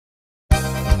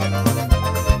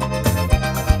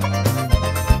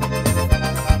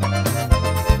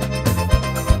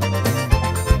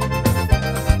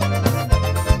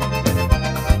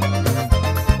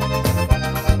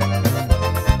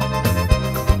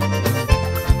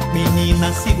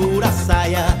Menina, segura a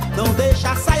saia, não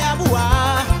deixa a saia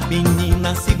voar.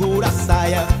 Menina, segura a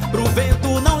saia, pro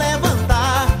vento não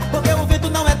levantar. Porque o vento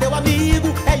não é teu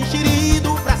amigo, é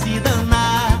enxerido pra se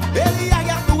danar. Ele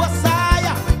ergue a tua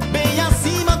saia, bem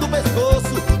acima do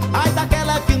pescoço. Ai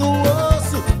daquela que no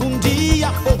osso, um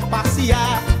dia for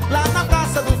passear. Lá na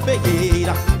Praça do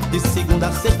Ferreira, de segunda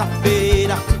a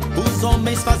sexta-feira, os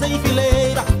homens fazem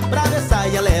fileira pra ver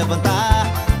saia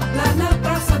levantar. Lá na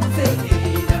Praça do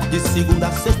Ferreira, de segunda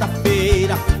a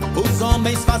sexta-feira, os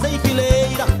homens fazem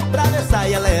fileira pra ver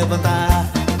saia levantar.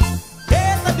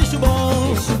 Eta bicho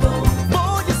bom,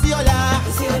 bom de se olhar,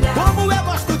 como eu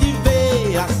gosto de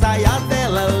ver a saia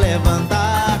dela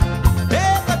levantar.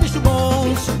 Eta bicho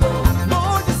bom,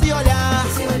 bom de se olhar,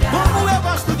 como eu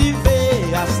gosto de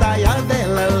ver a saia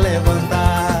dela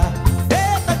levantar.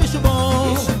 Eta bicho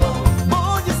bom,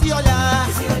 bom de se olhar,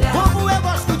 como eu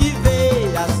gosto de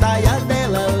ver a saia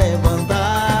dela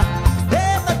levantar.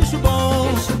 Eta bicho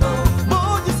bom,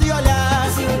 bom de se olhar,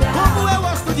 como eu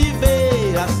gosto de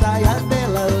ver a saia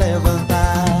dela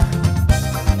levantar.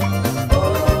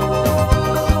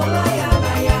 oh, laia,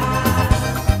 laia,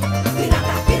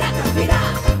 pirata, pirata,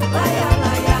 pirata, laia,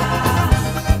 laia.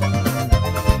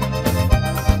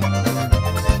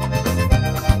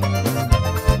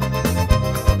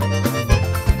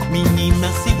 Menina,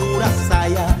 segura a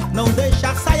saia, não deixa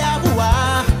a saia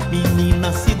voar.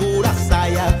 Menina, segura a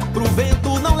saia, pro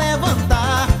vento não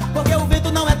levantar. Porque o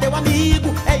vento não é teu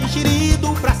amigo, é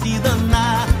enxerido pra se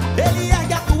danar. Ele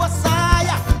ergue a tua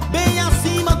saia, bem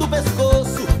acima do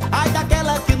pescoço. Ai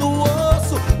daquela que no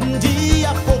osso, um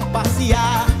dia for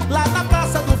passear. Lá na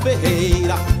Praça do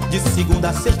Ferreira, de segunda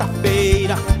a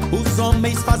sexta-feira, os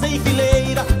homens fazem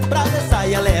fileira pra ver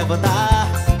saia levantar.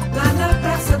 Lá na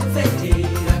Praça do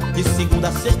Ferreira, De segunda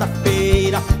a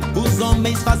sexta-feira, os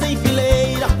homens fazem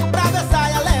fileira pra ver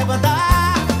saia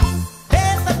levantar.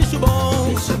 Eta bicho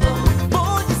bom,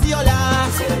 bom de se olhar,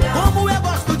 como eu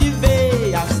gosto de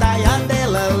ver a saia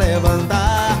dela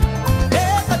levantar.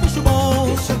 Eta bicho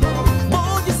bom,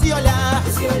 bom de se olhar,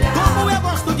 como eu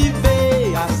gosto de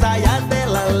ver a saia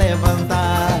dela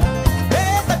levantar.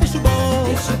 Eta bicho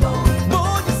bom,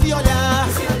 bom de se olhar,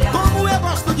 como eu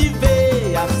gosto de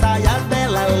ver a saia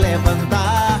dela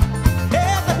levantar.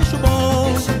 Eta bicho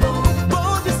bom,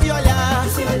 bom de se olhar,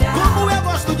 como eu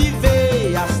gosto de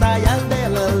ver a saia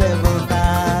dela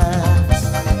levantar.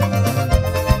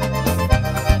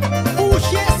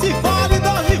 Puxe esse fole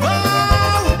do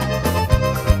rival.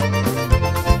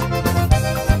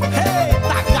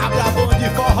 Eita, cabra bom de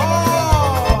forró.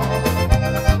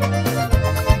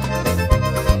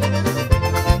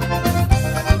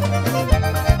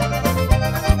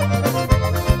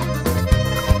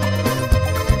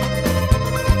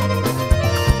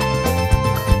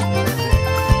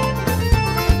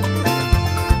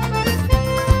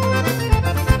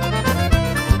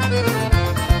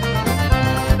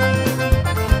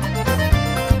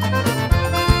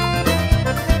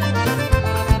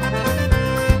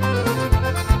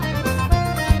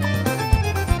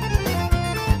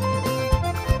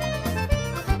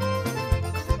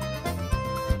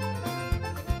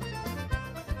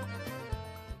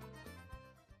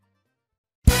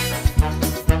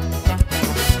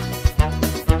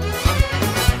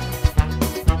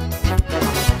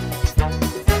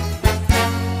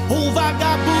 Um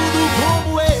vagabundo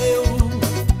como eu,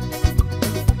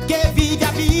 que vive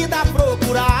a vida a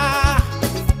procurar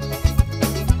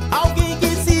alguém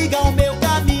que siga o meu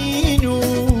caminho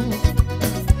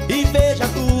e veja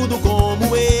tudo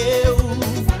como eu.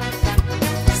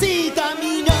 Se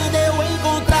caminhando eu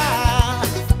encontrar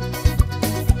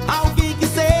alguém que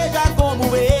seja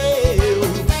como eu,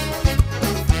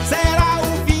 será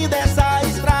o fim dessa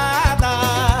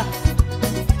estrada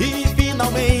e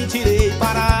finalmente irei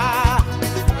parar.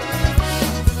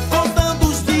 Com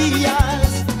tantos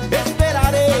dias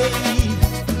esperarei,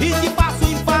 e de passo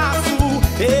em passo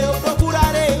eu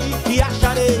procurarei e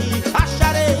acharei,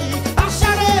 acharei,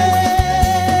 acharei.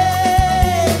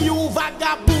 E um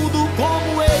vagabundo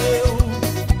como eu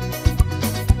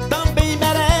também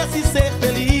merece ser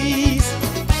feliz,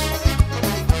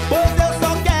 pois eu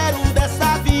só quero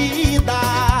dessa vida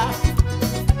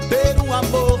ter um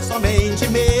amor somente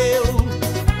meu,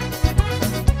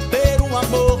 ter um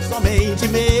amor somente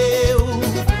meu.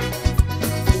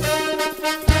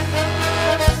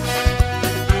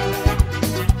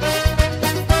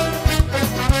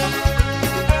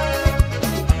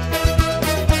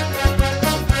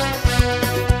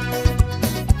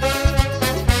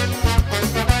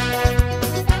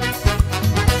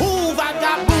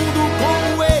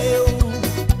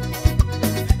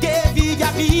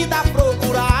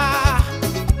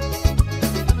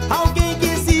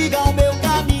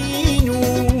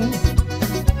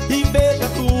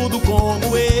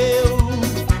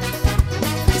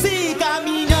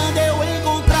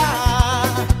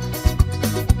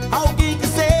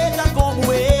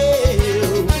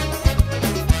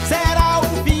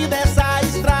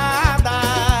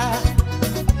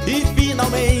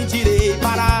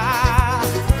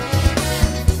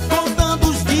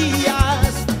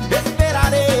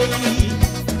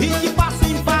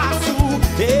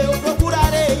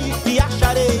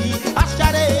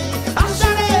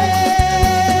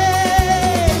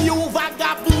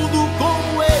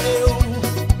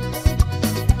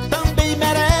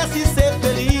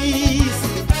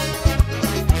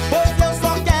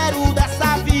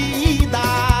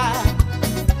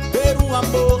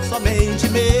 somente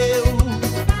meu,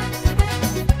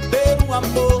 ter um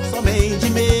amor somente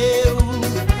meu,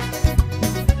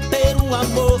 ter um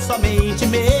amor somente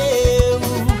meu,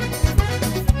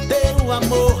 ter um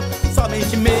amor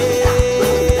somente meu.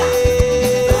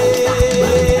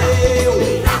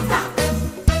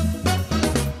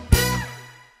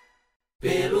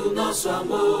 Pelo nosso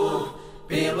amor,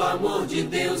 pelo amor de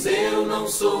Deus, eu não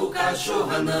sou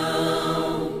cachorra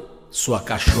não. Sua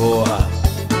cachorra.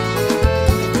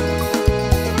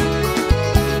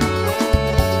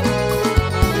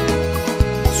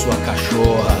 Sua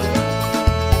cachorra.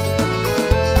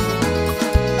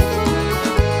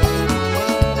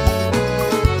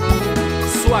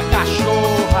 Sua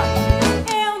cachorra.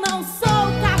 Eu não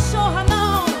sou cachorra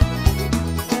não,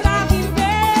 pra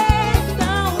viver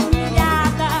tão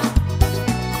humilhada.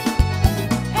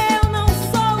 Eu não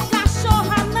sou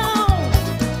cachorra não,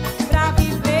 pra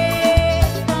viver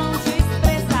tão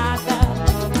desprezada.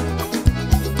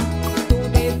 Tu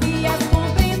devias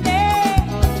compreender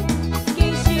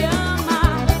quem te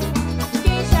ama,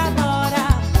 quem te adora.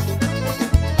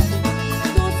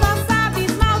 Tu só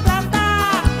sabes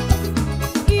maltratar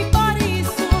e por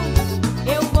isso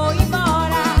eu vou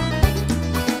embora.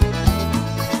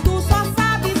 Tu só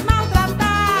sabes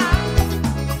maltratar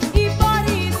e por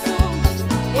isso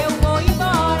eu vou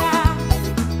embora.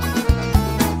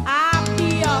 A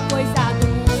pior coisa do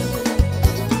mundo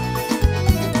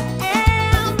é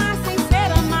amar sem ser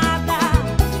amada.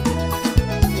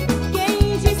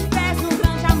 Quem despreza um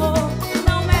grande amor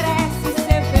não merece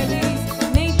ser feliz,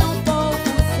 nem tampouco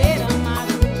ser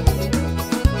amado.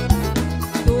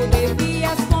 Tu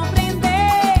devias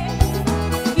compreender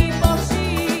que por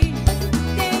ti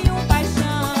tenho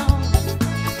paixão.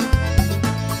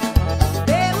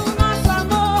 Pelo nosso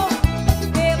amor,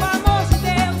 pelo amor de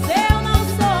Deus, eu não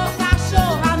sou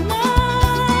cachorra não.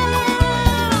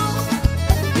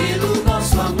 Pelo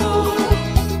nosso amor,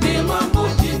 pelo amor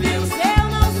de Deus, Eu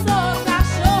não sou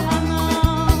cachorra não.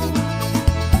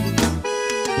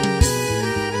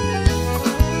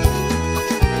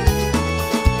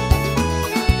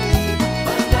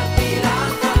 banda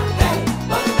pirata,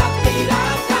 banda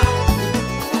pirata.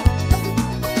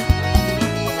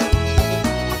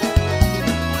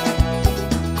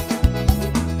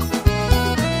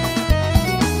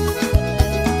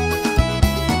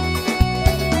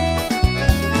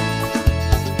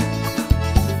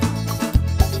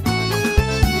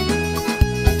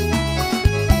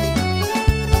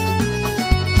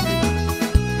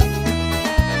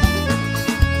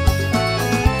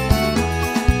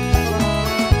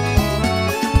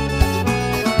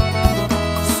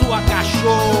 Sua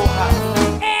cachorra.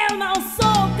 Eu não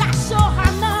sou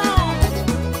cachorra não,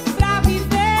 pra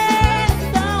viver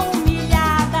tão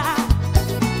humilhada.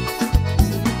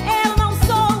 Eu não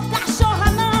sou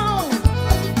cachorra não,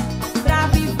 pra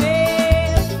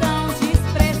viver tão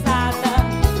desprezada.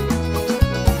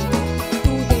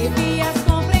 Tu devias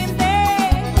compreender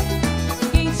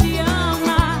quem te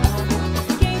ama,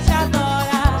 quem te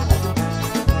adora.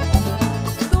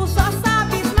 Tu só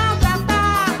sabes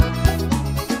maltratar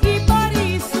e por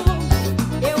isso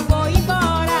eu vou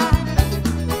embora.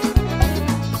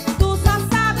 Tu só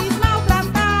sabes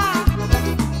maltratar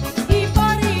e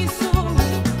por isso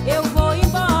eu vou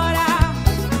embora.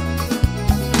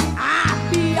 A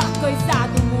pior coisa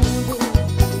do mundo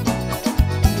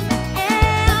é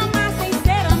amar sem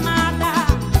ser amada.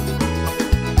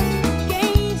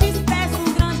 Quem despreza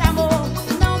um grande amor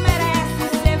não merece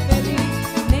ser feliz,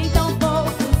 nem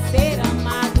tampouco ser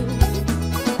amado.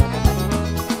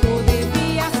 Tu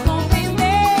devias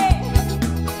compreender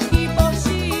que por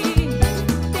ti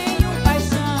tenho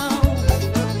paixão.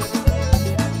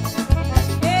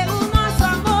 Pelo nosso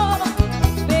amor,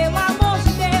 pelo amor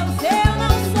de Deus, eu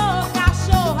não sou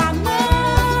cachorra não.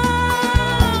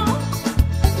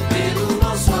 Pelo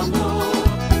nosso amor,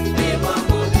 pelo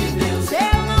amor de Deus,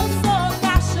 Eu não sou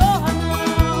cachorra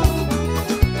não.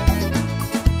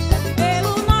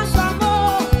 Pelo nosso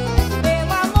amor,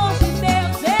 pelo amor de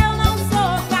Deus, eu não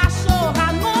sou cachorra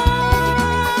não.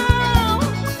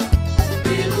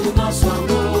 pelo nosso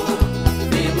amor,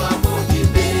 pelo amor de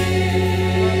Deus.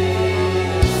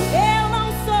 Eu não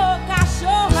sou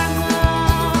cachorra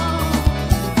não.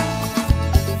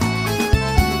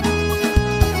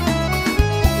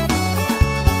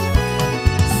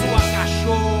 Sua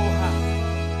cachorra.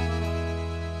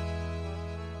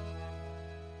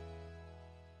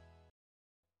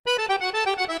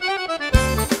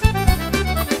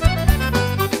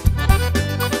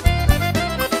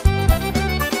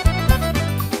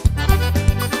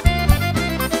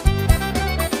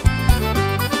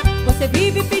 Você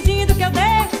vive pedindo que eu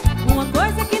dê uma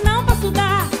coisa que não posso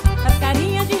dar. As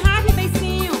carinhas de raiva e bem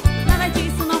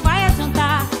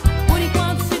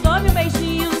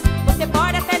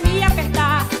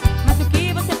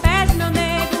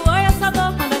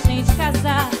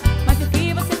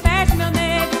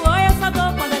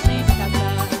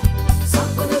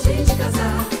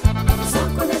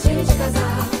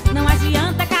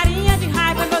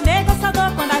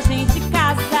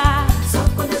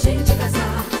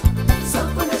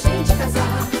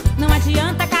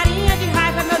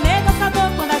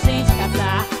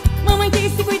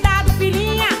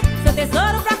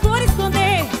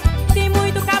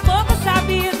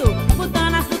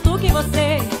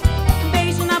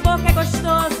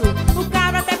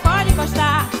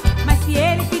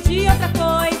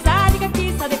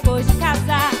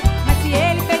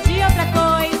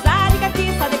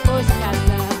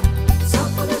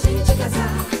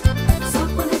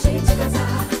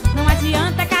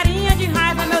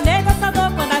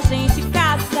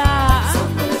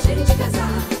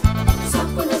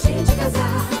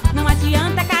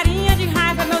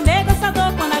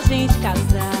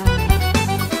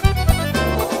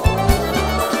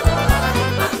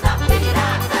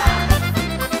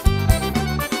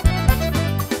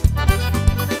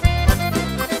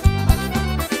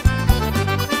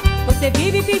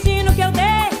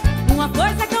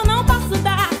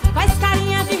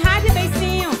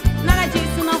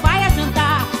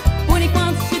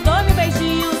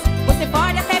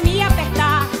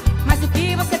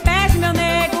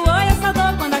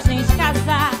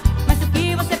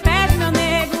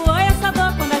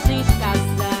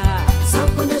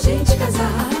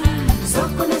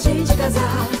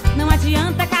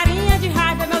adianta carinha de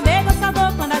raiva, meu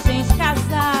negociador, quando a gente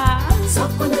casar. Só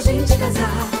quando a gente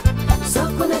casar, só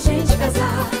quando a gente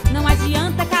casar. Não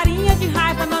adianta carinha de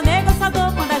raiva, meu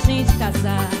negociador, quando a gente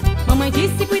casar. Mamãe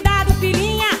disse cuidado,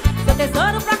 filhinha, seu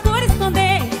tesouro procura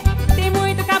esconder. Tem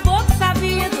muito caboclo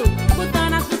sabido,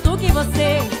 botando as cutuca em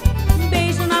você. Um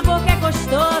beijo na boca é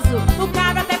gostoso, o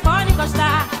cabra até pode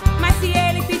encostar. Mas se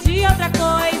ele pedir outra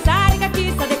coisa,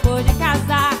 arigaquiça depois de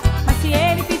casar. Mas se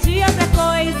ele pedir outra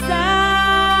coisa...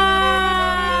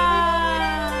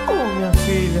 Ô, minha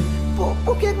filha,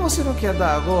 por que você não quer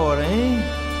dar agora, hein?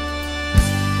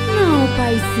 Não,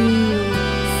 paizinho,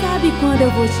 sabe quando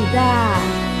eu vou te dar?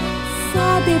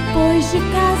 Só depois de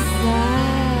casar.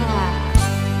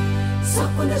 Só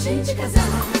quando a gente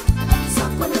casar, só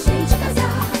quando a gente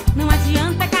casar. Não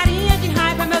adianta carinha de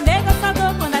raiva, meu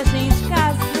negociador, quando a gente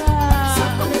casar. Só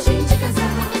quando a gente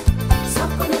casar, só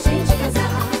quando a gente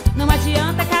casar. Não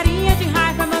adianta carinha de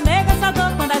raiva, meu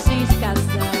negociador, quando a gente casar.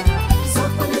 Só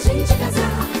quando a gente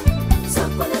casar, só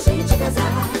quando a gente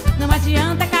casar. Não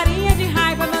adianta carinha de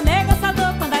raiva, meu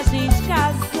negociador, quando a gente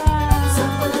casar. Só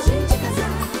quando a gente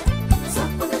casar, só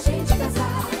quando a gente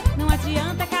casar. Não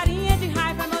adianta carinha de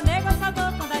raiva, meu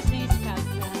negociador, quando a gente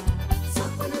casar. Só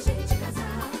quando a gente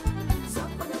casar, só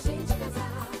quando a gente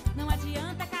casar. Não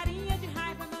adianta carinha de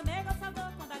raiva, meu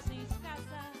negociador, quando a gente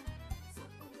casar. Só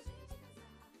quando a gente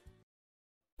casar.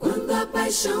 Quando a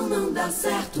paixão não dá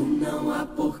certo, não há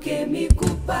por que me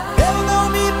culpar. Eu não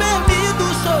me permito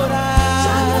chorar.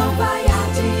 Já não vai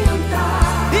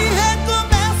adiantar. E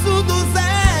recomeço do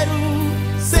zero,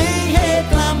 sem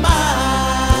reclamar.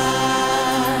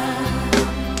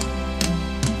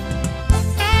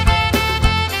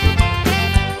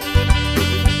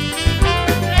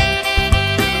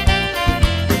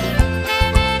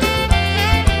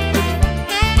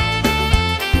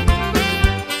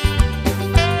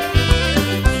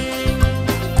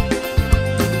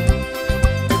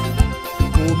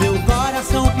 O meu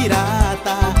coração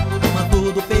pirata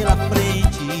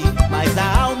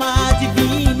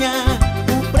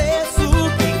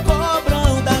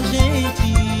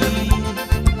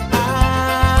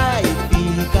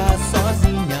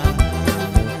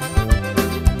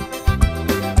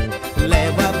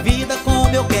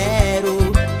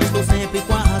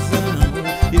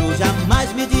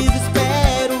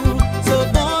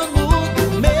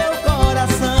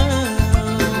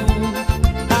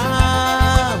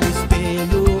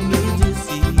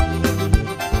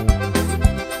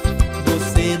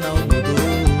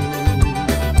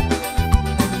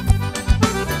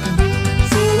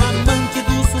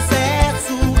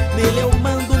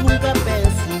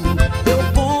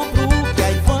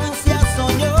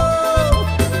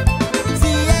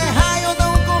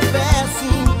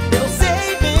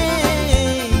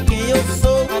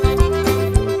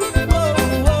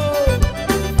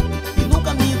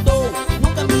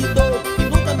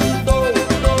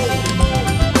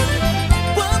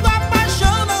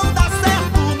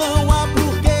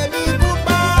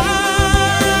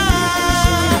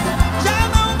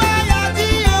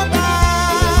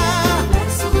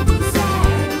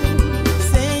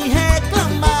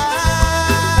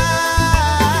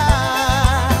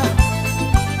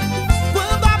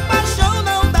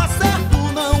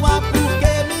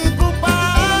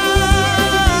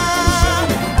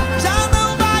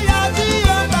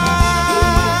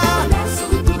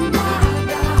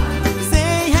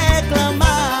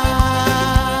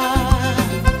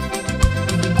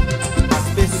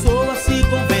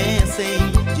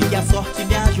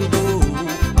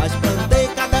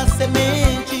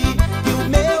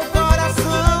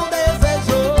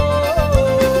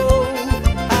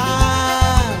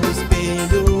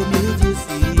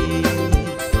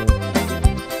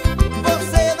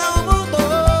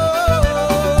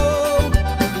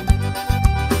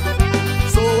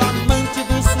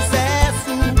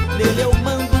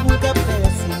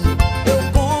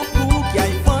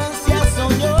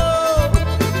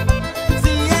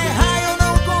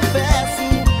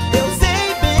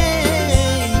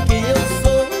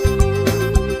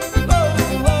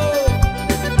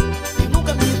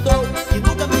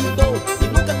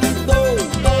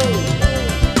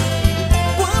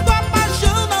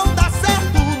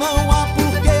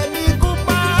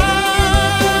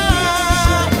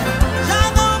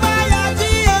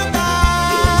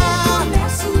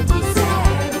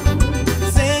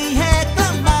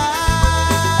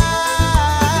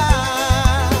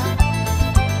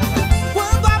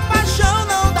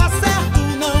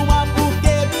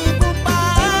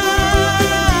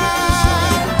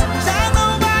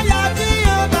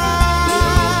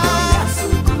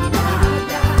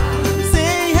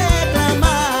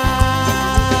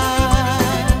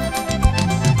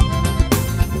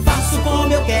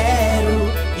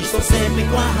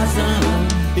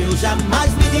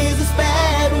jamais me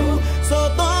desespero. Sou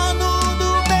dono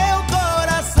do meu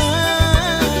coração.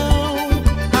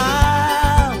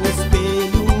 Ah, o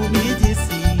espelho me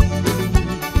disse: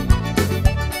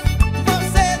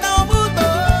 você não mudou.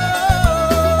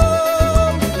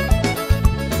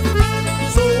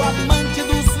 Sou amante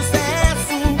do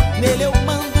sucesso, nele eu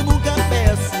mando, nunca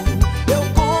peço. Eu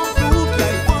compro o que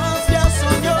a infância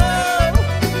sonhou.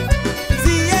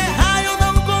 Se errar eu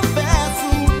não confesso,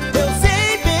 eu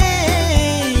sei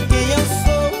bem quem eu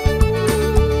sou.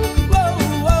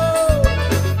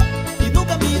 E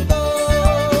nunca me dou,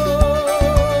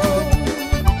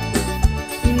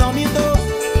 não me dou.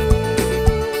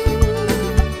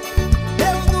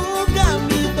 Eu nunca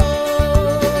me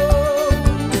dou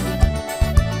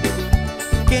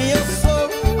quem eu sou.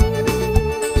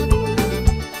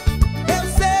 Eu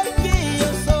sei quem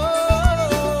eu sou.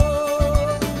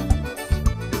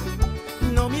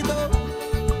 Não me dou.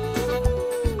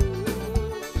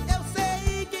 Eu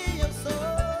sei quem eu sou.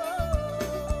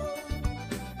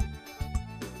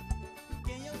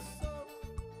 Quem eu sou.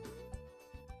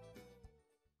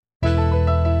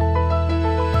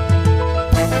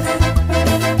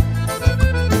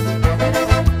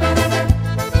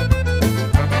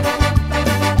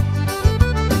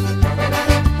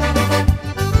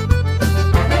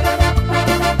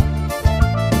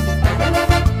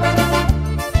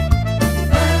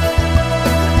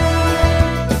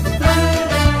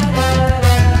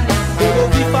 Eu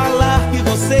ouvi falar que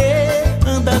você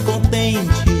anda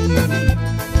contente,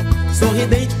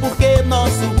 sorridente porque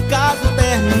nosso caso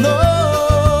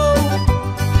terminou.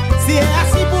 Se é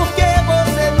assim, porque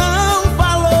você não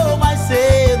falou mais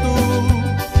cedo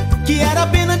que era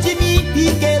pena de mim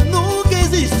e que nunca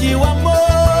existiu amor?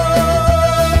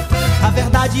 A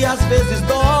verdade às vezes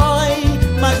dói,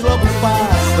 mas logo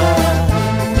passa.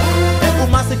 É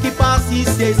fumaça que passa e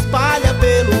se espalha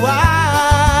pelo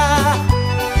ar.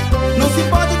 Não se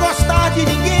pode gostar de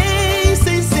ninguém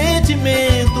sem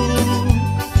sentimento,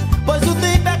 pois o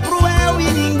tempo é cruel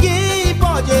e ninguém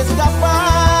pode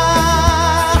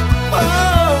escapar.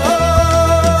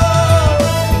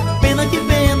 Pena que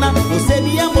pena, você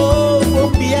me amou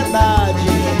por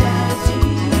piedade.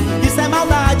 Isso é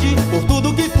maldade, por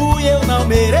tudo que fui eu não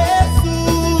mereço.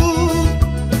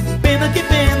 Pena que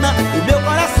pena, o meu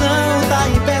coração tá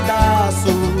em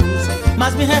pedaços,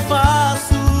 mas me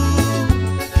refaço,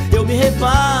 eu me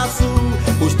refaço,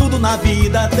 pois tudo na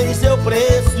vida tem seu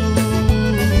preço.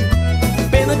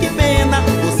 Pena que pena,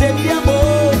 você me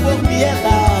amou por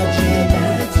piedade.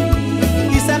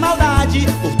 Isso é maldade,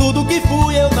 por tudo que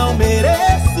fui eu não mereço.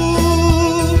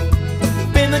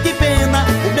 Pena que pena,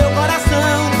 o meu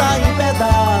coração tá em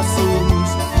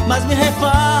pedaços, mas me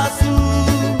refaço,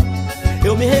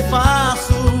 eu me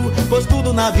refaço, pois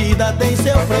tudo na vida tem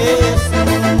seu preço.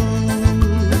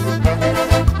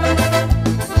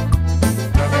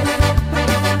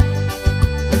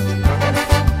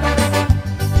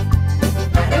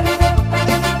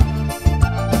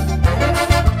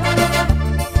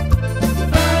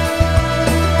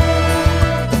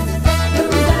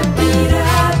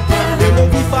 Eu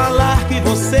ouvi falar que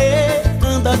você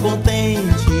anda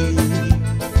contente,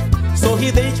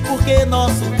 sorridente porque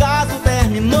nosso caso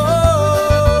terminou.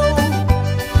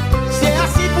 Se é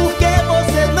assim, porque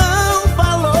você não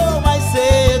falou mais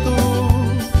cedo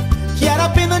que era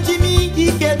pena de mim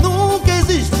e que nunca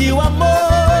existiu amor?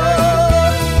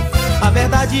 A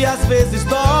verdade às vezes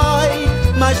dói,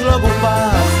 mas logo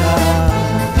passa.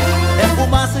 É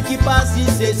fumaça que passa e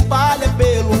se espalha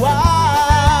pelo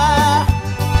ar.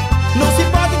 Não se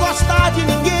pode gostar de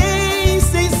ninguém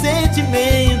sem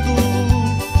sentimento,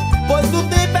 pois o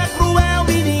tempo é cruel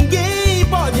e ninguém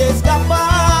pode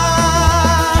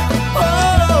escapar.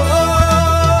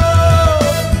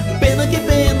 Pena que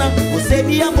pena, você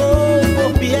me amou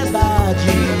por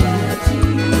piedade.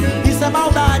 Isso é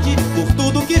maldade, por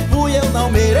tudo que fui eu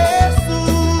não mereço.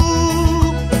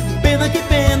 Pena que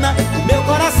pena, o meu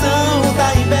coração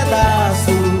tá em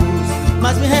pedaços,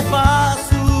 mas me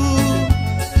refaço,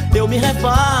 eu me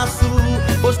refaço,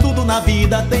 pois tudo na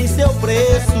vida tem seu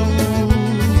preço.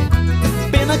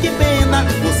 Pena que pena,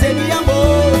 você me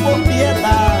amou por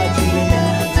piedade.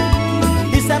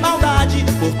 Isso é maldade,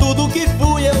 por tudo que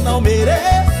fui eu não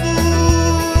mereço.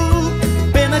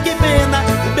 Pena que pena,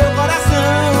 o meu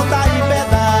coração tá em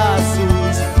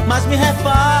pedaços, mas me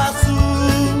refaço,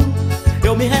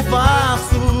 eu me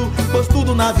refaço, pois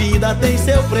tudo na vida tem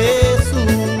seu preço.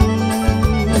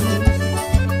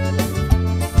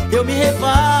 Eu me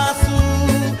refaço,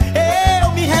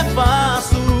 eu me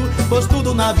refaço, pois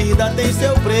tudo na vida tem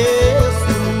seu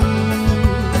preço.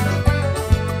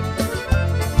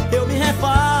 Eu me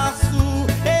refaço,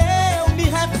 eu me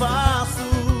refaço.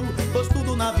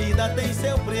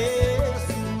 seu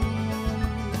preço.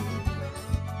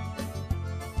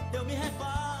 Eu me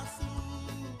refaço,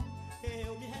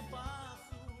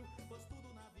 pois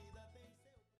tudo na vida tem seu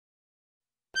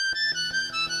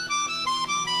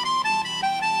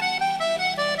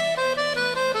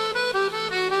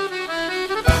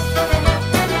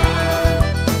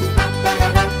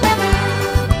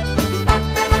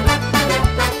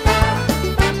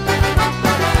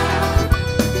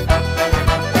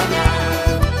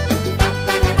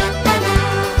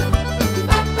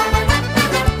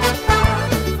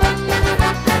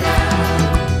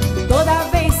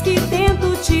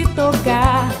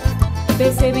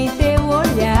percebo em teu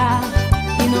olhar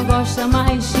que não gosta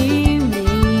mais de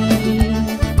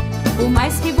mim. Por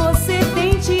mais que você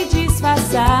tente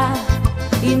disfarçar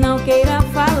e não queira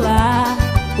falar,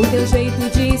 o teu jeito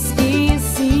diz que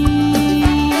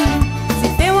sim. Se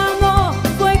teu amor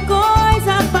foi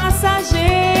coisa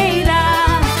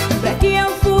passageira, pra que eu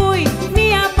fui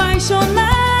me apaixonar,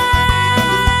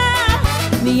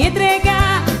 me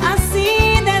entregar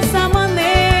assim dessa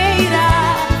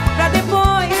maneira, pra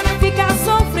depois ficar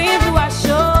sofrendo a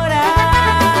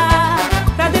chorar,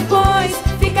 pra depois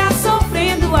ficar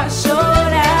sofrendo a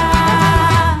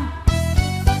chorar.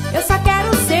 Eu só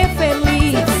quero ser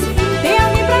feliz, tem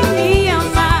alguém pra me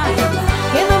amar,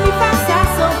 que não me faça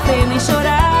sofrer nem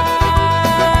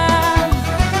chorar.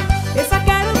 Eu só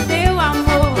quero teu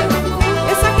amor,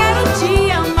 eu só quero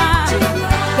te amar,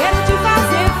 quero te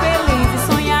fazer feliz e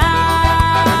sonhar.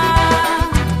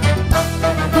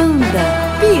 Banda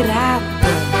Pirata.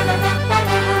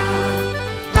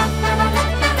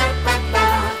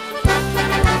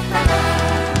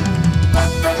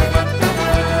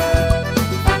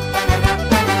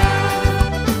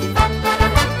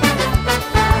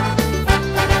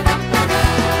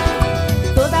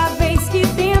 Toda vez que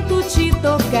tento te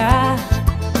tocar,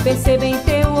 percebo em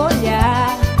teu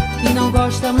olhar que não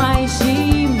gosta mais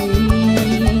de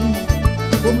mim.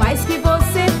 Por mais que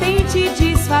você tente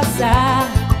disfarçar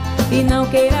e não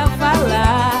queira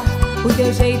falar, o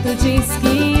teu jeito diz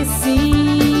que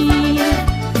sim.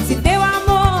 Se teu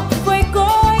amor foi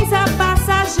coisa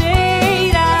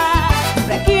passageira,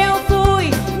 pra que eu fui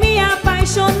me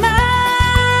apaixonar,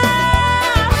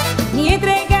 me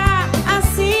entregar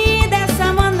assim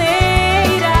dessa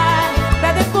maneira,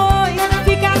 pra depois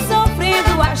ficar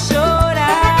sofrendo a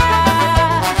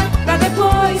chorar, pra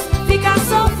depois ficar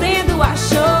sofrendo a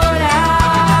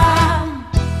chorar.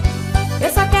 Eu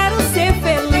só quero ser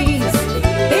feliz,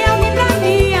 tem alguém pra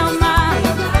me amar,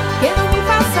 que não me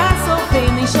faça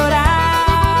sofrer nem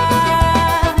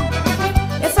chorar.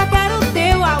 Eu só quero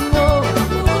teu amor,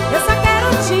 eu só quero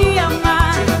te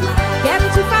amar, quero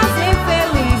te fazer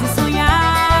feliz e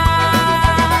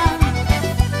sonhar.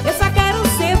 Eu só quero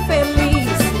ser feliz,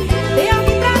 tem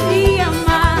alguém pra me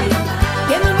amar,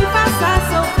 que não me faça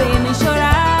sofrer nem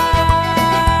chorar.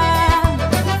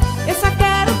 Eu só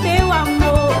quero teu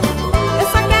amor, eu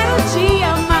só quero te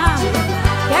amar,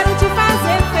 quero te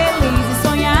fazer feliz e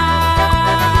sonhar.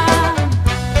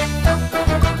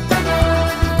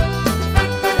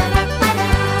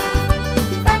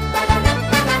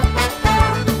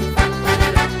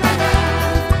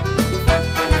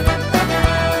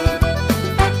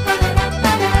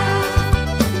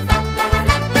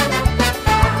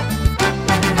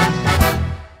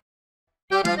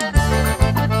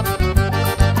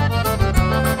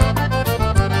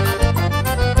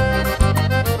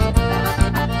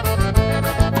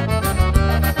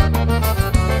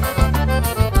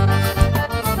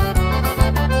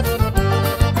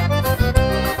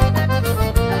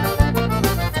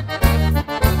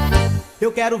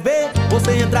 Eu quero ver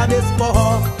você entrar nesse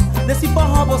forró. Nesse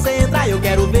forró você entrar, eu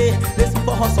quero ver. Nesse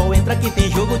forró só entra quem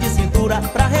tem jogo de cintura,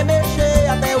 pra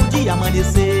remexer até o dia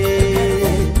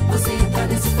amanhecer. Você entra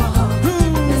nesse forró,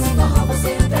 nesse forró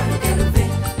você entra, eu quero ver.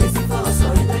 Nesse forró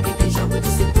só entra quem tem jogo de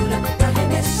cintura, pra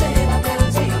remexer até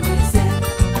o dia amanhecer.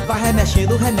 Vai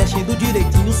remexendo, remexendo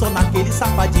direitinho, só naquele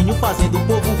safadinho, fazendo o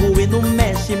povo roendo.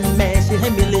 Mexe, mexe,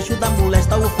 remeleixo da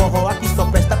molesta. O forró aqui só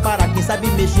presta para quem sabe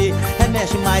mexer.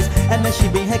 Remexe mais, remexe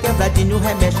bem requebradinho,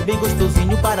 remexe bem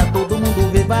gostosinho para todo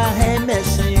mundo ver. Vai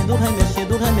remexendo,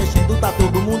 remexendo, remexendo, tá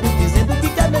todo mundo dizendo que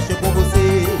quer mexer com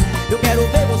você. Eu quero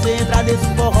ver você entrar nesse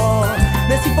forró.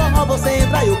 Nesse forró você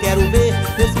entra, eu quero ver.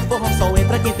 Nesse forró só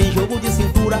entra quem tem jogo de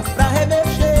cintura, pra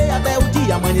remexer até o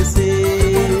dia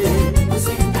amanhecer.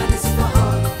 Você entra nesse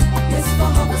forró, nesse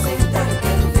forró você entra, eu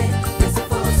quero ver. Nesse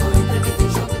forró só entra quem tem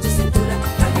jogo de cintura,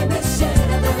 pra remexer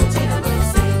até o dia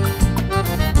amanhecer.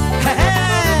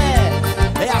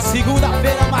 É a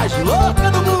segunda-feira mais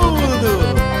louca do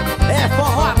mundo. É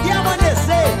forró até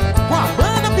amanhecer com a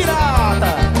Banda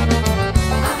Pirata.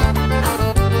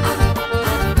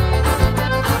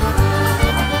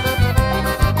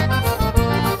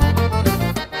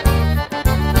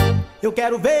 Eu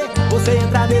quero ver você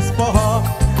entrar nesse forró.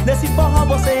 Nesse forró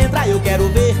você entra, eu quero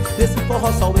ver. Nesse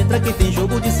forró só entra quem tem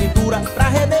jogo de cintura pra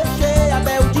remexer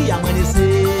até o dia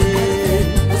amanhecer.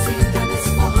 Você entra nesse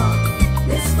forró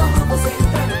você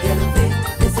entra, eu quero ver.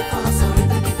 Nesse forró só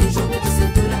entra quem tem jogo de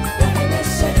cintura pra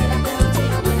remexer até o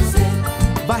dia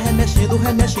amanhecer. Vai remexendo,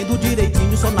 remexendo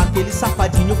direitinho, só naquele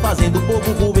safadinho, fazendo o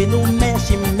povo ruim. Não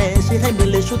mexe, mexe,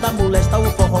 remeleixo da molesta. O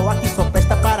forró aqui só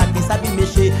presta para quem sabe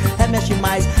mexer. Remexe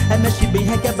mais, remexe bem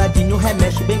requebradinho,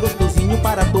 remexe bem gostosinho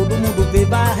para todo mundo ver.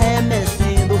 Vai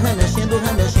remexendo, remexendo,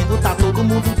 remexendo, tá todo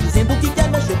mundo dizendo que quer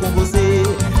mexer com você.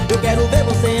 Eu quero ver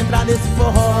você entrar nesse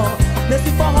forró. Nesse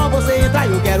forró você entra,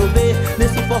 eu quero ver.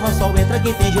 Nesse forró só entra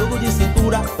quem tem jogo de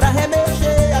cintura pra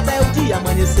remexer até o dia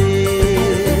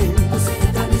amanhecer. Você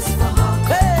entra nesse forró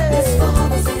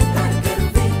você entra, eu quero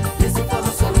ver. Nesse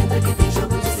forró só entra quem tem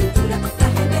jogo de cintura pra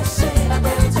remexer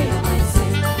até o dia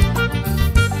amanhecer.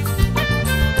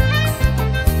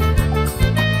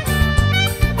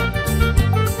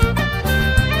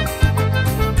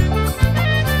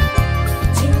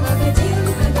 Tinha uma pedinha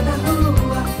no canto da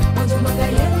rua, onde uma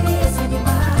gaieira ia se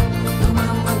animar,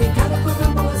 tomar uma bicada com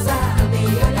uma moçada e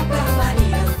olhar pra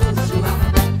Maria todo joar.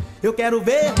 Eu quero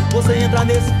ver você entrar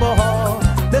nesse forró.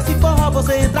 Nesse forró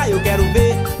você entra, eu quero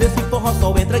ver. Nesse forró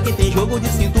só entra quem tem jogo de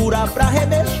cintura pra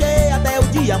remexer até o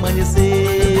dia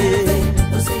amanhecer.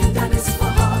 Você entra nesse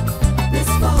forró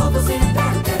você entra,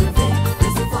 eu quero ver.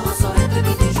 Nesse forró só entra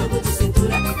quem tem jogo de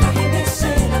cintura pra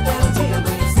remexer até o dia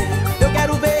amanhecer. Eu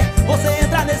quero ver você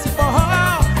entrar nesse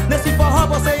forró. Nesse forró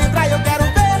você entra, eu quero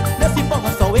ver. Nesse forró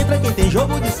só entra quem tem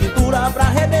jogo de cintura pra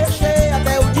remexer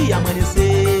até o dia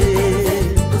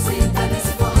amanhecer. Você entra nesse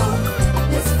forró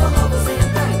você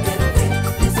entra, eu quero ver.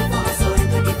 Nesse forró só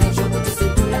entra quem tem jogo de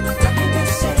cintura pra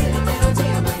remexer até o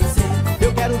dia amanhecer.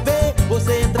 Eu quero ver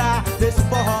você entrar nesse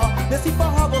forró. Nesse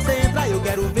forró você entra, eu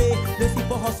quero ver. Nesse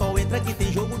forró só entra quem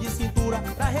tem jogo de cintura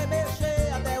pra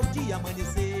remexer até o dia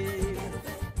amanhecer.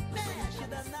 Mexe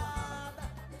danada.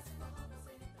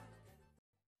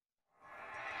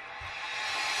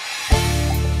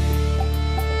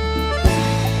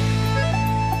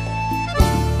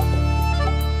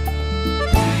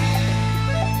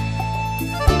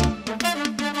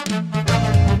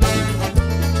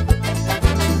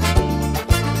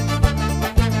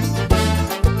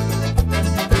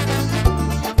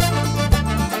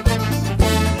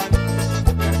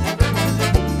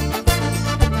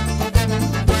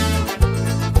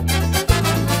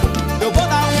 Eu vou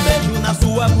dar um beijo na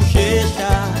sua bochecha,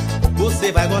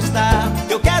 você vai gostar.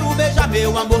 Eu quero beijar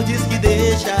meu amor, diz que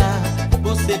deixa,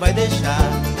 você vai deixar.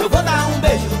 Eu vou dar um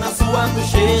beijo na sua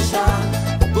bochecha,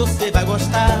 você vai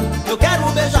gostar. Eu quero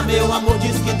beijar meu amor,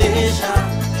 diz que deixa,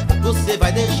 você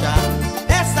vai deixar.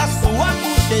 Essa sua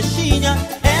bochechinha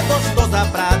é gostosa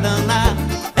pra danar.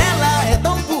 Ela é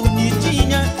tão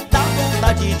bonitinha, dá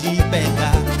vontade de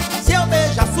pegar. Se eu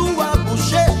beijar sua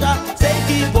bochecha, sei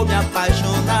que vou me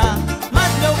apaixonar.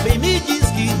 Mas meu bem me diz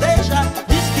que deixa,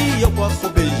 diz que eu posso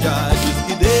beijar, diz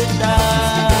que deixa,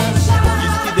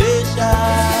 diz que deixa,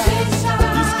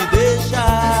 diz que deixa,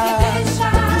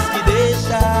 diz que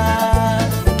deixa.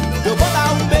 Eu vou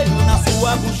dar um beijo na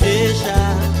sua bochecha,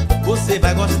 você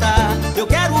vai gostar. Eu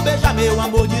quero beijar meu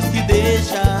amor, diz que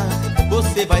deixa,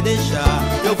 você vai deixar.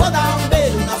 Eu vou dar um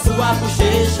beijo na sua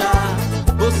bochecha,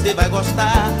 você vai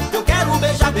gostar. Eu quero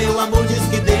beijar meu amor, diz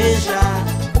que deixa,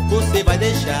 você vai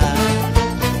deixar.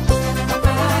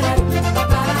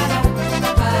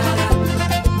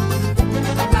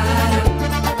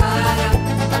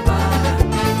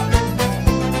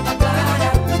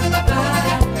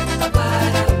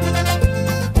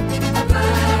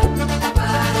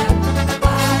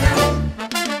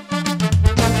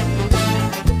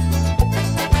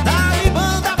 Dali,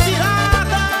 banda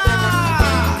pirata!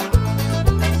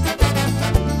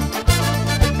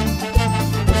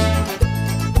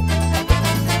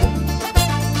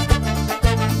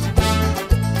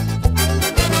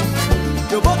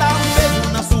 Eu vou dar um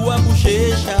beijo na sua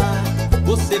bochecha,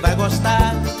 você vai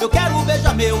gostar. Eu quero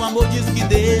beijar meu amor, diz que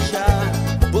deixa,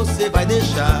 você vai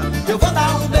deixar. Eu vou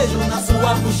dar um beijo na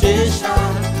sua bochecha,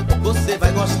 você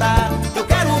vai gostar. Eu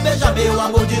quero beijar meu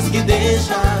amor, diz que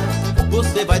deixa,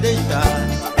 você vai deixar.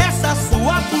 Essa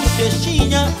sua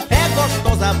bochechinha é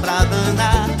gostosa pra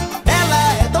danar.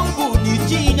 Ela é tão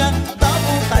bonitinha, dá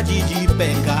vontade de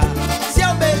pegar. Se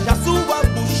eu beijar sua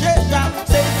bochecha,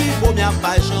 sei que vou me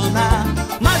apaixonar.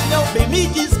 Mas meu bem me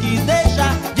diz que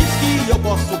deixa, diz que eu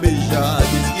posso beijar,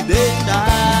 diz que deixa,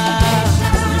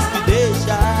 diz que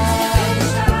deixa,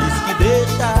 diz que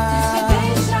deixa,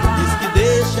 diz que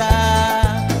deixa.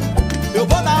 Eu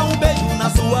vou dar um beijo na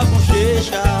sua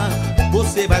bochecha,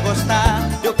 você vai gostar.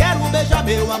 Eu quero beijar,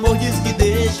 meu amor, diz que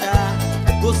deixa.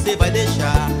 Você vai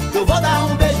deixar, eu vou dar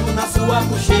um beijo na sua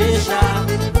bochecha.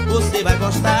 Você vai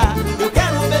gostar, eu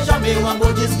quero beijar, meu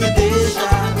amor, diz que deixa.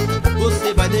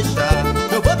 Você vai deixar,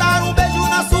 eu vou dar um beijo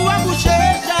na sua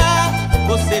bochecha.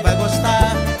 Você vai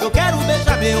gostar, eu quero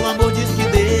beijar, meu amor, diz que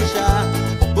deixa.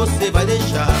 Você vai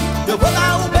deixar, eu vou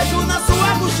dar um beijo na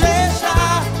sua bochecha.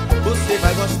 Você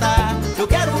vai gostar, eu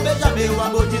quero beijar, meu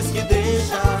amor, diz que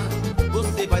deixa.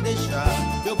 Você vai deixar,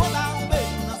 eu vou dar um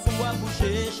beijo na sua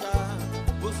bochecha.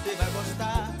 Você vai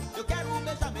gostar, eu quero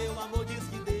beijar, meu amor, diz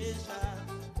que deixa.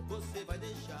 Você vai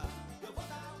deixar, eu vou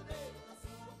dar um beijo na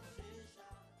sua bochecha.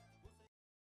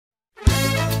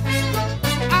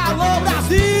 Alô,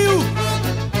 Brasil!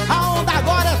 A onda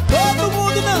agora é todo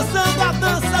mundo dançando a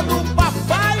dança do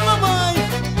Papai e Mamãe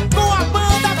com a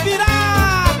banda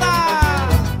pirata.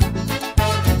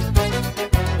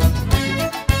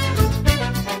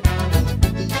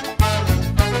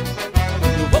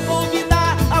 Eu vou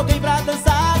convidar alguém pra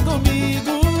dançar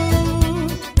comigo.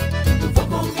 Eu vou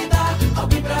convidar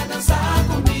alguém pra dançar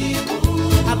comigo.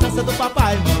 A dança do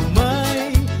Papai e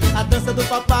Mamãe, a dança do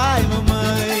Papai e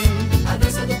Mamãe, a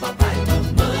dança do Papai e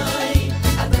Mamãe,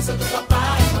 a dança do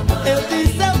Papai e Mamãe. Eu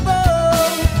disse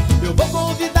eu vou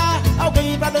convidar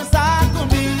alguém pra dançar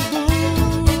comigo.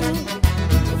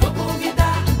 Eu vou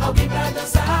convidar alguém pra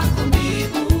dançar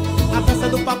comigo. A dança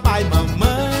do Papai e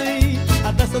Mamãe,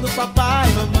 a dança do Papai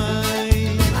e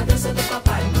Mamãe, a dança do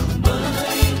Papai e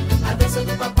Mamãe, a dança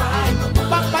do Papai e Mamãe.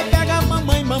 Papai pega a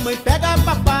mamãe, mamãe pega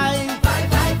papai. Vai,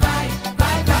 vai, vai,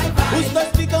 vai, vai, vai. Os dois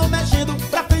ficam mexendo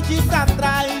pra frente e pra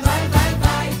trás. Vai, vai,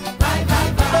 vai, vai,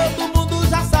 vai, vai. Todo mundo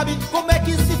já sabe como é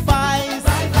que se faz.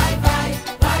 Vai, vai, vai,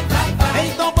 vai, vai, vai.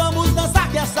 Então vamos dançar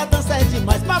que essa dança é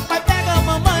demais. Papai pega a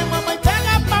mamãe, mamãe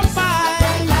pega papai.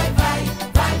 Vai, vai, vai,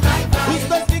 vai, vai, vai. Os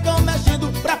dois ficam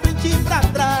mexendo pra frente e pra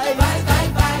trás. Vai, vai,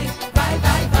 vai, vai,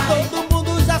 vai, vai. Todo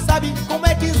mundo já sabe como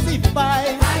é que se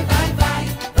faz. Vai, vai, vai,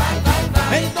 vai, vai,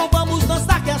 vai. Então vamos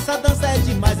dançar que essa dança é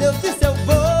demais. Eu disse eu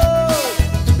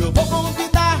vou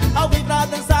convidar alguém pra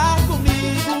dançar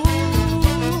comigo.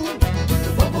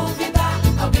 Eu vou convidar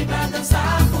alguém pra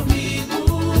dançar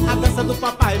comigo. A dança do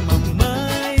Papai e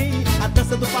Mamãe, a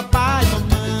dança do Papai e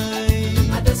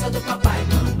Mamãe, a dança do Papai e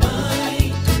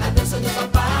Mamãe, a dança do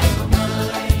Papai e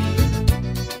Mamãe.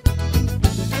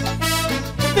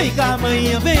 Vem cá,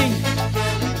 manhã, vem.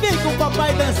 Vem com o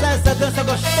papai dançar essa dança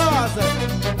gostosa.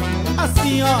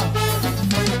 Assim, ó.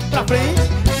 Pra frente,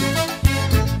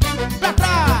 pra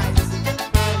trás.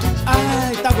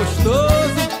 Ai, tá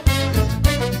gostoso.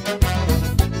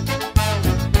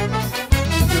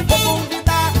 Eu vou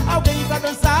convidar alguém pra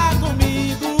dançar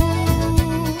comigo.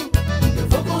 Eu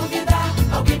vou convidar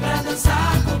alguém pra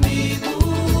dançar comigo.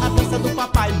 A dança do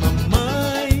Papai e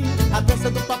Mamãe, a dança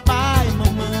do Papai e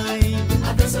Mamãe,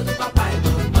 a dança do Papai e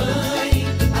Mamãe,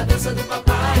 a dança do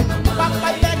Papai e Mamãe.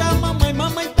 Papai pega a mamãe,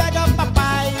 mamãe pega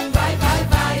papai. Vai, vai,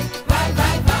 vai, vai,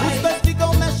 vai, vai. Os dois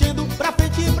ficam mexendo pra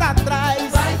frente e pra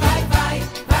trás. Vai, vai, vai,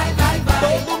 vai, vai, vai.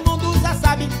 Todo mundo já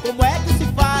sabe como é que se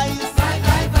faz. Vai,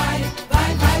 vai, vai,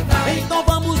 vai, vai, vai. Então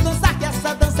vamos dançar que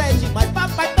essa dança é demais.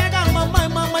 Papai pega a mamãe,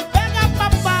 mamãe pega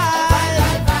papai. Vai,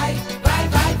 vai, vai, vai,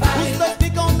 vai, vai. Os dois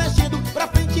ficam mexendo pra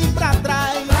frente e pra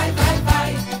trás. Vai, vai,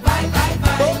 vai, vai, vai,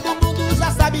 vai. Todo mundo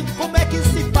já sabe como é que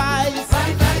se faz.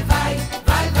 Vai, vai, vai,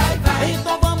 vai, vai, vai.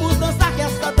 Então vamos dançar que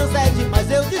essa dança é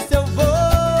demais. Eu disse eu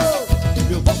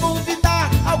vou convidar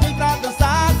alguém pra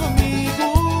dançar comigo.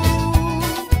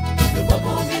 Eu vou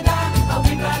convidar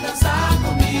alguém pra dançar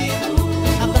comigo.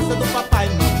 A dança do Papai e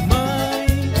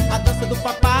Mamãe, a dança do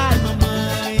Papai e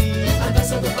Mamãe, A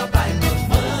dança do Papai e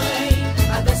Mamãe,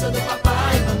 a dança do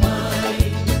Papai e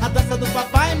Mamãe, a dança do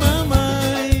Papai e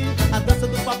Mamãe, a dança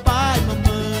do Papai e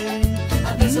Mamãe.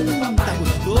 a dança do Papai Tá e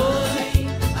gostoso? Mamãe,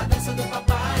 a dança do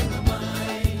Papai e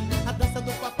Mamãe, A dança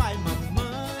do Papai e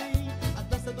Mamãe, a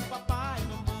dança do Papai e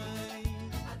Mamãe.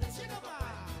 a dança do Papai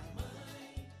e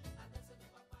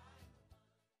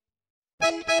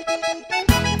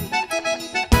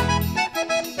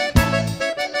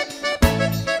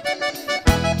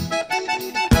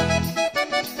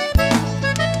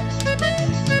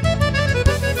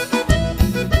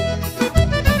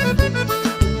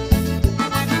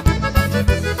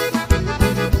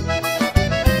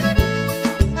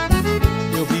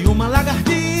Eu vi uma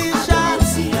lagartixa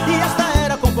e esta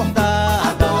era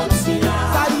comportada.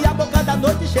 Saía a boca da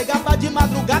noite, chegava de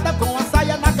madrugada com a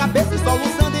saia na cabeça e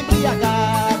soluçando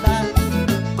embriagada.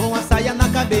 Com a saia na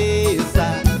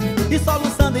cabeça e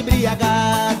soluçando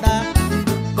embriagada.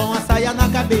 Com a saia na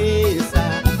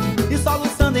cabeça e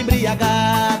soluçando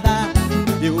embriagada.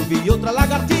 Eu vi outra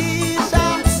lagartixa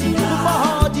no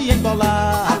forró de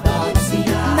embolar.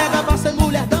 Negava ser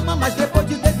mulher dama, mas depois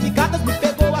de 10 picadas me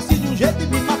pegou assim de um jeito e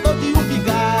me matou de um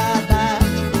picada.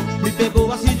 Me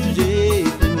pegou assim de um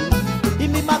jeito e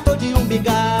me matou de um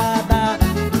picada.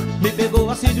 Me pegou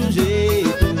assim de um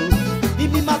jeito e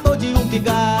me matou de um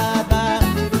picada.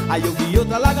 Aí eu vi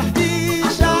outra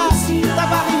lagartixa,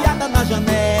 tava arriada na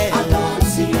janela.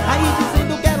 Aí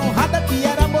dizendo que era honrada, que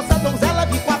era moça donzela.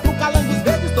 Vi 4 calangos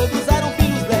verdes, todos eram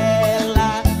filhos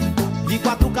dela. Vi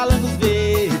 4 calangos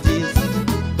verdes,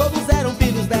 todos eram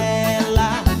filhos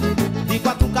dela. Vi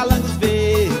 4 calangos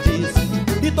verdes,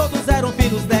 e todos eram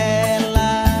filhos dela.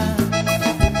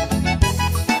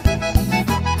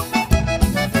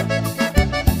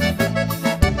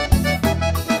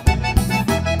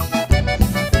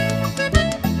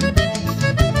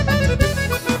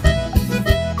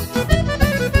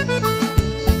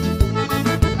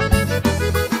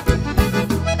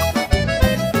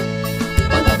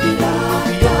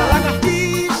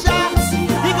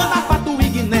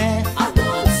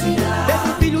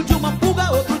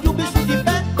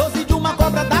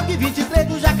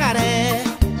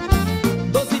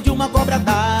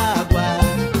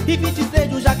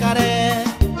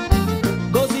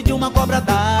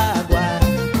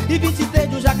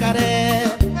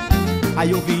 Aí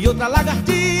eu vi outra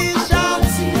lagartixa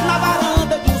na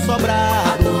varanda de um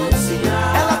sobrado.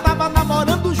 Ela tava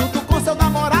namorando junto com seu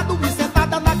namorado e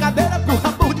sentada na cadeira com o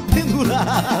rabão de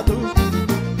pendurado.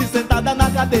 E sentada na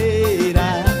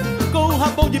cadeira com o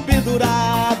rabão de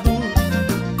pendurado.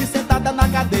 E sentada na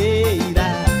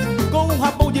cadeira com o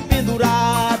rabão de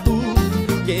pendurado.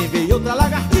 Quem vê outra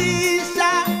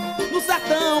lagartixa no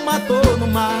sertão matou no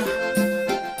mar.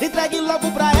 Entregue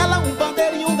logo pra ela um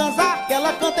pandeiro e um ganzá, que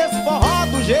ela canta esse forró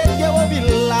do jeito que eu ouvi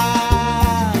lá.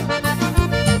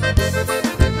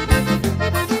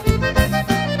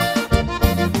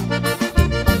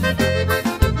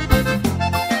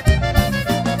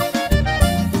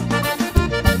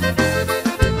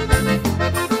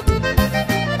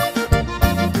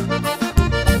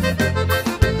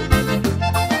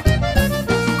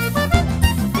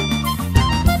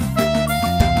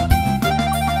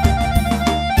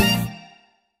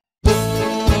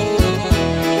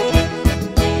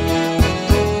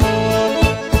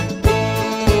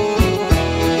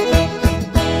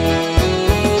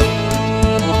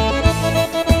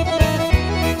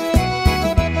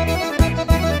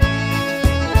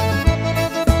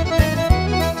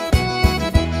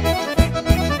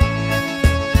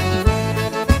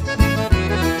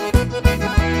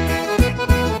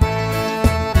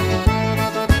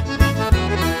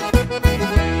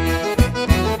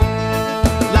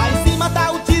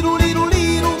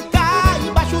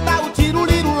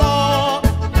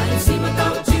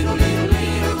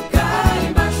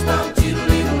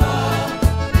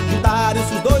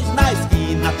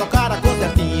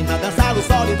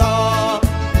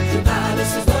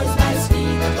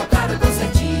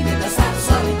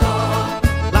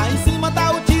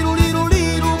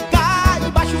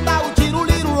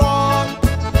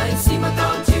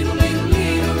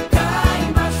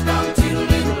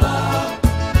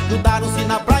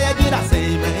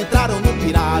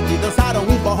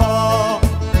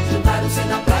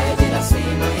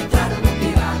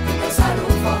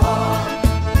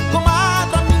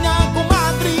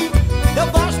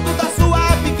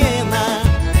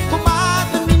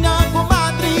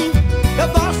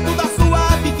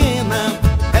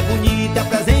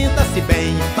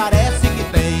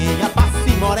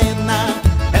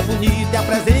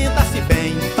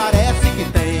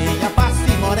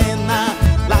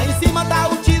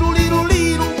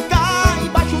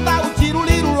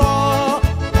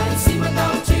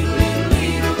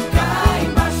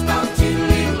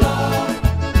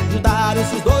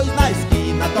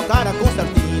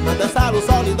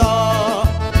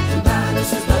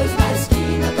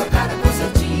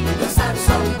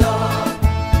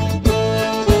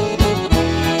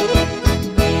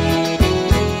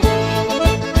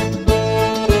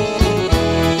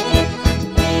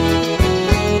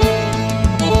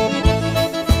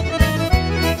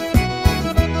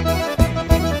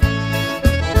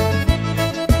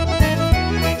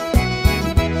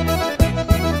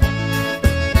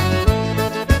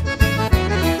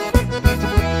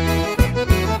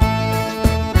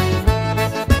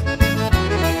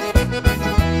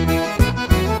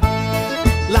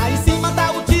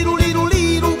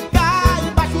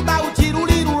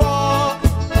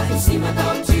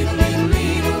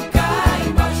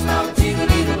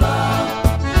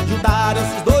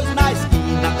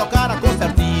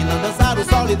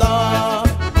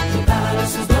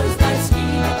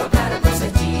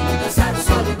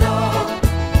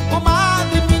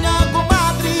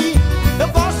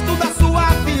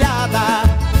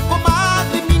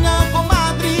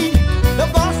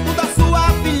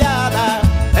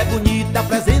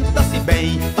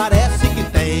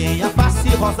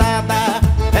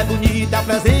 te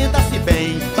apresenta-se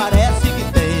bem, parece que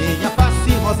tem a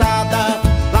face rosada.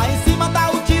 Lá em cima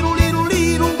tá o tiro, liro,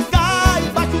 liro, cá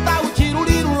embaixo tá o tiro,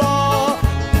 liro, ló.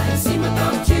 Lá em cima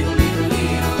tá o tiro, liro,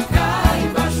 liro, cá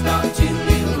embaixo tá o tiro,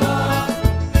 liro, ló.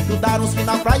 Juntaram-se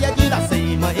na praia de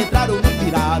Iracema, entraram no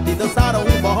pirata e dançaram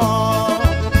um forró.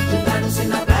 Juntaram-se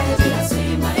na praia de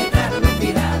Iracema, entraram no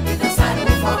pirata e dançaram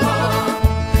um forró.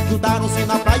 Juntaram-se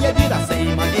na praia de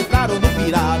Iracema, entraram no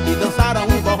pirata e dançaram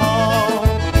um forró.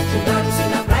 Juntaram-se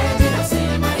na praia de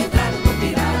Iracema, entraram no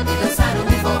pirata e dançaram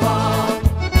um forró.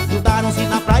 Juntaram-se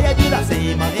na praia de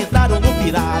Iracema, entraram no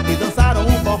pirata e dançaram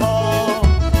um forró.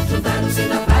 Juntaram-se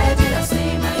na praia de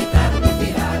Iracema, entraram no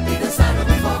pirata e dançaram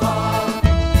um forró.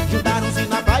 Juntaram-se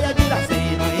na praia de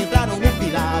Iracema, entraram no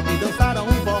pirata e dançaram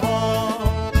um forró.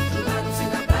 Juntaram-se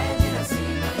na praia de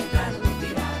Iracema, entraram no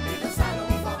pirata e dançaram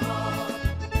um forró.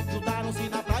 Juntaram-se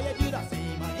na praia de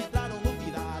Iracema, entraram no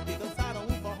pirata e dançaram um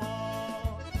forró.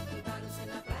 Juntaram-se na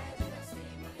praia de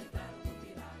Iracema,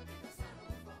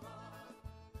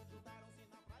 entraram no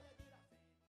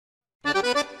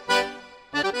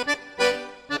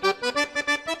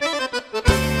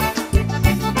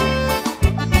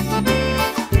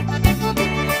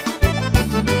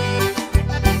e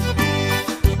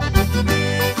dançaram um forró.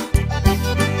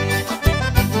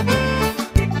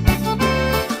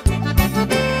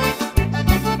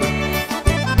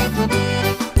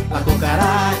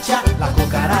 La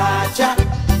cucaracha,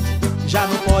 já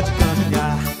não pode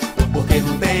caminhar, porque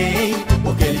não tem,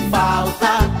 porque lhe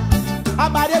falta a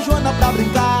Maria Joana pra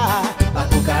brincar. La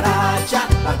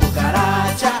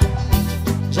cucaracha,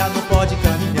 já não pode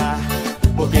caminhar,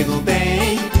 porque não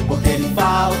tem, porque lhe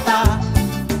falta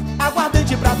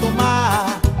aguardente pra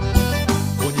tomar.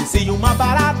 Conheci uma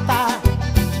barata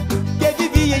que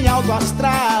vivia em alto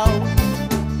astral,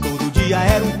 todo dia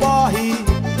era um porre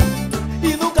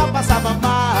e nunca passava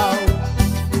mal.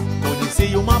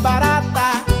 Conheci uma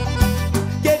barata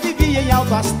que vivia em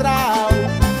alto astral,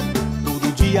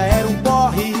 todo dia era um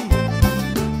porre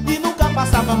e nunca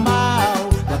passava mal.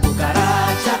 La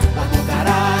cucaracha, la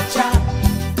cucaracha,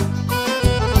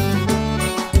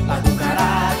 la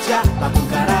cucaracha, la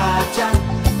cucaracha,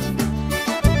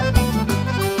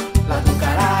 la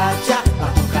cucaracha, la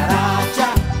cucaracha.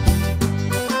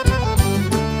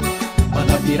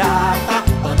 Banda pirata,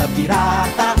 banda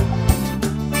pirata.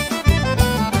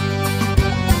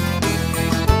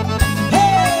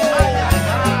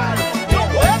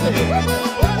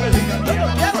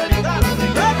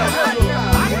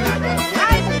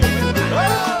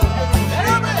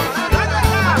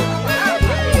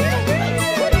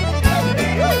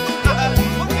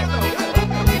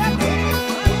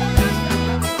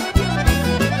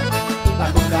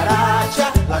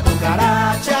 La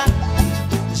cucaracha,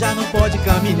 já não pode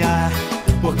caminhar,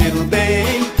 porque não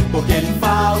tem, porque lhe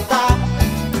falta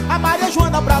a Maria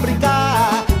Joana pra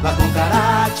brincar. La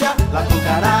cucaracha,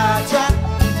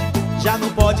 já não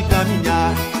pode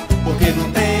caminhar, porque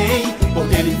não tem,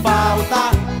 porque lhe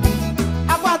falta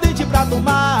aguardente pra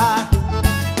tomar.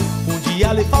 Um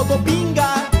dia lhe faltou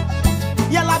pinga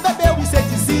e ela bebeu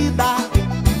inseticida,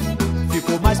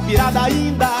 ficou mais pirada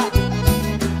ainda,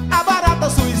 a barata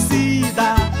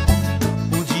suicida.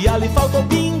 Um dia lhe faltou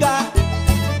pinga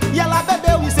e ela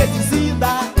bebeu inseticida,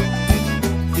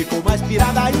 ficou mais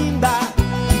pirada ainda,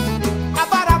 a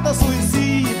barata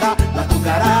suicida. La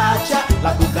cucaracha,